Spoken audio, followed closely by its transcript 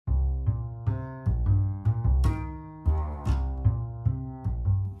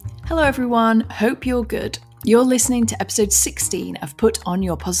Hello everyone, hope you're good. You're listening to episode 16 of Put On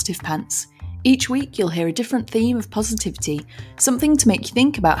Your Positive Pants. Each week you'll hear a different theme of positivity, something to make you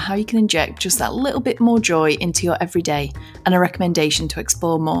think about how you can inject just that little bit more joy into your everyday, and a recommendation to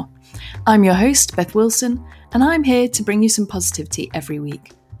explore more. I'm your host, Beth Wilson, and I'm here to bring you some positivity every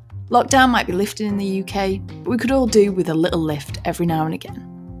week. Lockdown might be lifted in the UK, but we could all do with a little lift every now and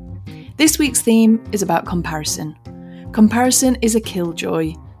again. This week's theme is about comparison. Comparison is a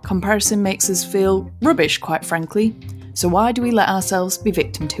killjoy. Comparison makes us feel rubbish, quite frankly. So why do we let ourselves be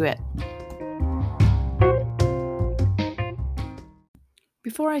victim to it?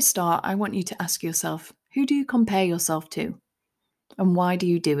 Before I start, I want you to ask yourself, who do you compare yourself to? And why do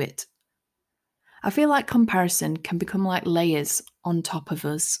you do it? I feel like comparison can become like layers on top of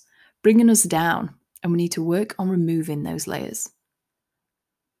us, bringing us down, and we need to work on removing those layers.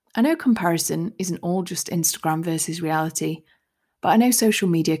 I know comparison isn't all just Instagram versus reality, but I know social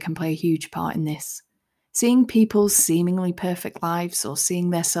media can play a huge part in this. Seeing people's seemingly perfect lives, or seeing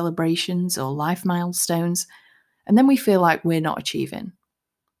their celebrations or life milestones, and then we feel like we're not achieving.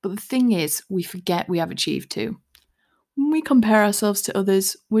 But the thing is, we forget we have achieved too. When we compare ourselves to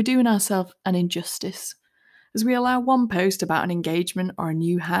others, we're doing ourselves an injustice, as we allow one post about an engagement or a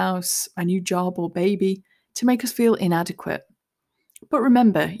new house, a new job or baby to make us feel inadequate. But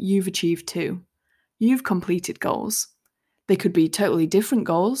remember, you've achieved too. You've completed goals. They could be totally different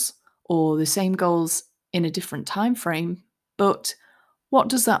goals, or the same goals in a different time frame, but what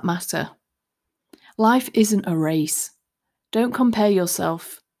does that matter? Life isn't a race. Don't compare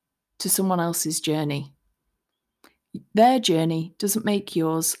yourself to someone else's journey. Their journey doesn't make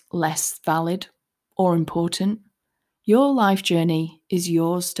yours less valid or important. Your life journey is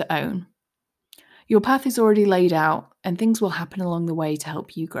yours to own. Your path is already laid out, and things will happen along the way to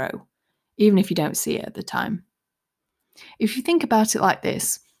help you grow, even if you don't see it at the time. If you think about it like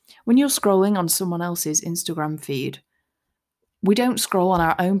this, when you're scrolling on someone else's Instagram feed, we don't scroll on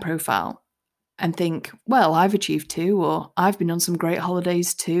our own profile and think, well, I've achieved too, or I've been on some great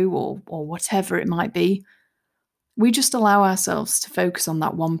holidays too, or whatever it might be. We just allow ourselves to focus on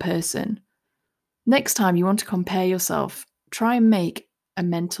that one person. Next time you want to compare yourself, try and make a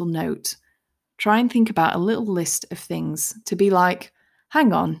mental note. Try and think about a little list of things to be like,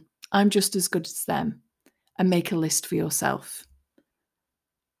 hang on, I'm just as good as them. And make a list for yourself.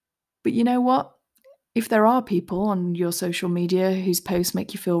 But you know what? If there are people on your social media whose posts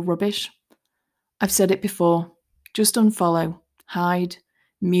make you feel rubbish, I've said it before, just unfollow, hide,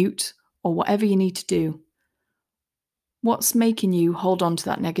 mute, or whatever you need to do. What's making you hold on to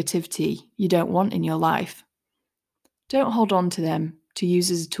that negativity you don't want in your life? Don't hold on to them to use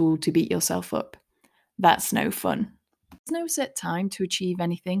as a tool to beat yourself up. That's no fun. There's no set time to achieve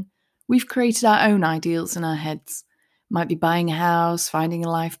anything. We've created our own ideals in our heads. Might be buying a house, finding a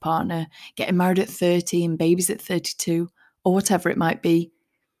life partner, getting married at 30 and babies at 32, or whatever it might be.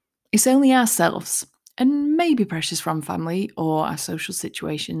 It's only ourselves, and maybe pressures from family or our social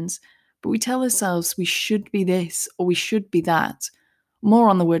situations, but we tell ourselves we should be this or we should be that. More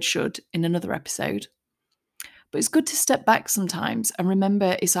on the word should in another episode. But it's good to step back sometimes and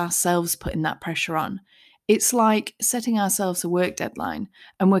remember it's ourselves putting that pressure on. It's like setting ourselves a work deadline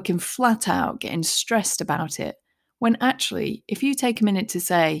and working flat out, getting stressed about it, when actually, if you take a minute to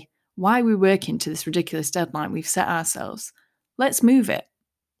say, why are we working to this ridiculous deadline we've set ourselves? Let's move it.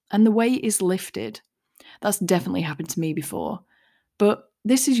 And the weight is lifted. That's definitely happened to me before. But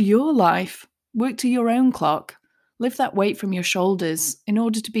this is your life. Work to your own clock. Lift that weight from your shoulders in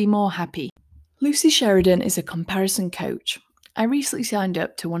order to be more happy. Lucy Sheridan is a comparison coach. I recently signed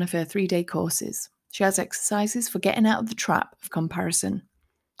up to one of her 3-day courses. She has exercises for getting out of the trap of comparison.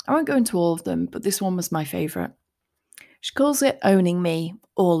 I won't go into all of them, but this one was my favourite. She calls it owning me,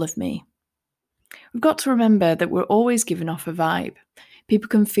 all of me. We've got to remember that we're always giving off a vibe. People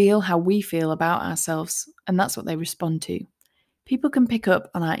can feel how we feel about ourselves, and that's what they respond to. People can pick up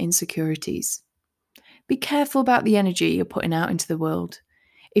on our insecurities. Be careful about the energy you're putting out into the world.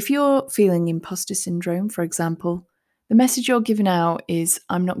 If you're feeling imposter syndrome, for example, the message you're giving out is,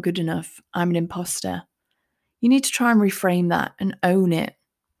 I'm not good enough, I'm an imposter. You need to try and reframe that and own it.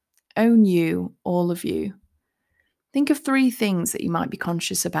 Own you, all of you. Think of 3 things that you might be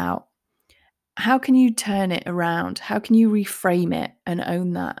conscious about. How can you turn it around? How can you reframe it and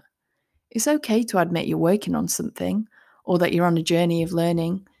own that? It's okay to admit you're working on something or that you're on a journey of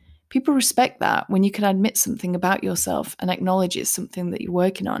learning. People respect that when you can admit something about yourself and acknowledge it's something that you're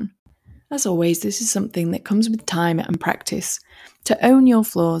working on. As always, this is something that comes with time and practice, to own your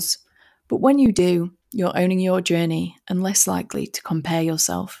flaws. But when you do, you're owning your journey and less likely to compare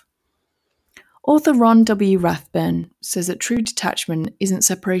yourself. Author Ron W. Rathburn says that true detachment isn't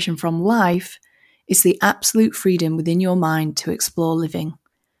separation from life, it's the absolute freedom within your mind to explore living.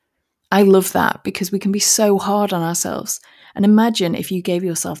 I love that because we can be so hard on ourselves. And imagine if you gave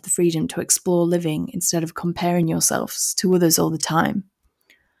yourself the freedom to explore living instead of comparing yourselves to others all the time.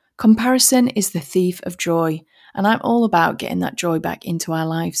 Comparison is the thief of joy, and I'm all about getting that joy back into our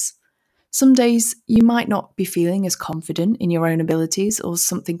lives. Some days you might not be feeling as confident in your own abilities, or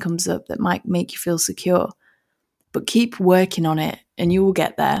something comes up that might make you feel secure. But keep working on it and you will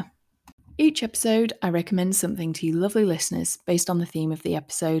get there. Each episode, I recommend something to you lovely listeners based on the theme of the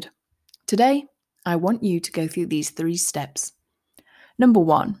episode. Today, I want you to go through these 3 steps. Number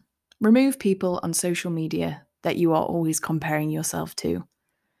 1, remove people on social media that you are always comparing yourself to.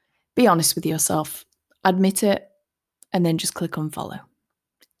 Be honest with yourself, admit it, and then just click unfollow.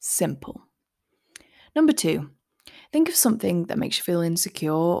 Simple. Number 2, think of something that makes you feel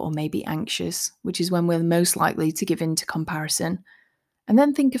insecure or maybe anxious, which is when we're most likely to give in to comparison. And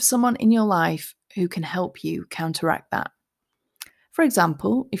then think of someone in your life who can help you counteract that. For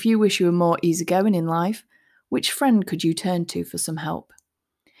example, if you wish you were more easygoing in life, which friend could you turn to for some help?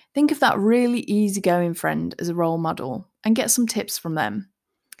 Think of that really easygoing friend as a role model and get some tips from them.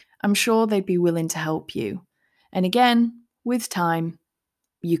 I'm sure they'd be willing to help you. And again, with time,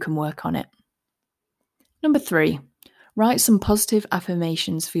 you can work on it. Number 3, write some positive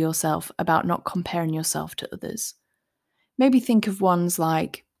affirmations for yourself about not comparing yourself to others. Maybe think of ones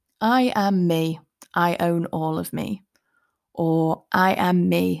like, I am me, I own all of me. Or, I am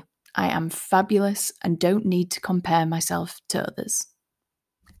me, I am fabulous and don't need to compare myself to others.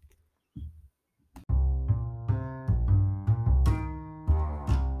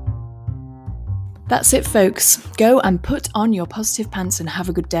 That's it, folks. Go and put on your positive pants and have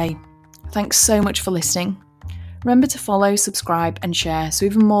a good day. Thanks so much for listening. Remember to follow, subscribe, and share so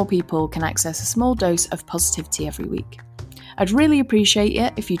even more people can access a small dose of positivity every week. I'd really appreciate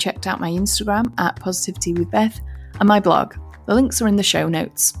it if you checked out my Instagram at positivitywithbeth and my blog. The links are in the show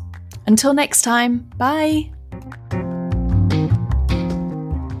notes. Until next time, bye!